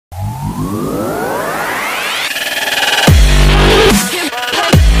The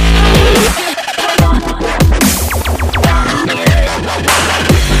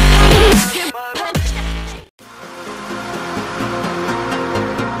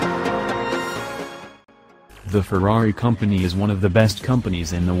Ferrari company is one of the best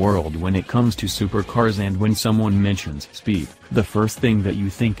companies in the world when it comes to supercars, and when someone mentions speed, the first thing that you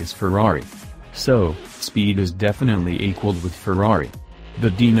think is Ferrari. So, speed is definitely equaled with Ferrari. The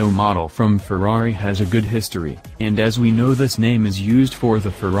Dino model from Ferrari has a good history, and as we know, this name is used for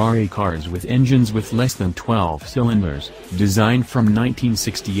the Ferrari cars with engines with less than 12 cylinders, designed from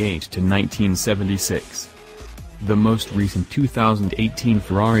 1968 to 1976. The most recent 2018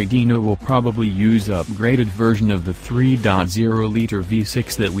 Ferrari Dino will probably use an upgraded version of the 3.0-liter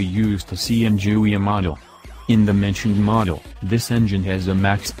V6 that we used to see in Giulia model. In the mentioned model, this engine has a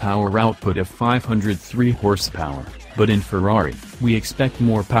max power output of 503 horsepower, but in Ferrari, we expect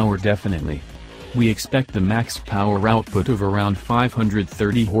more power definitely. We expect the max power output of around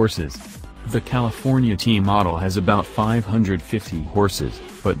 530 horses. The California T model has about 550 horses,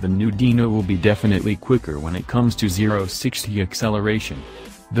 but the new Dino will be definitely quicker when it comes to 0-60 acceleration.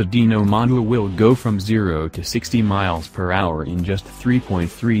 The Dino model will go from 0 to 60 miles per hour in just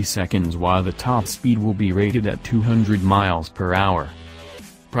 3.3 seconds, while the top speed will be rated at 200 miles per hour.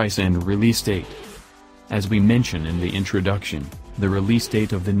 Price and release date. As we mentioned in the introduction, the release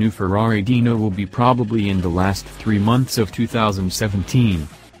date of the new Ferrari Dino will be probably in the last 3 months of 2017.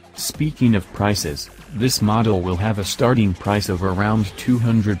 Speaking of prices, this model will have a starting price of around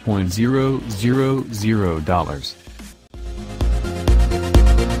 $200,000.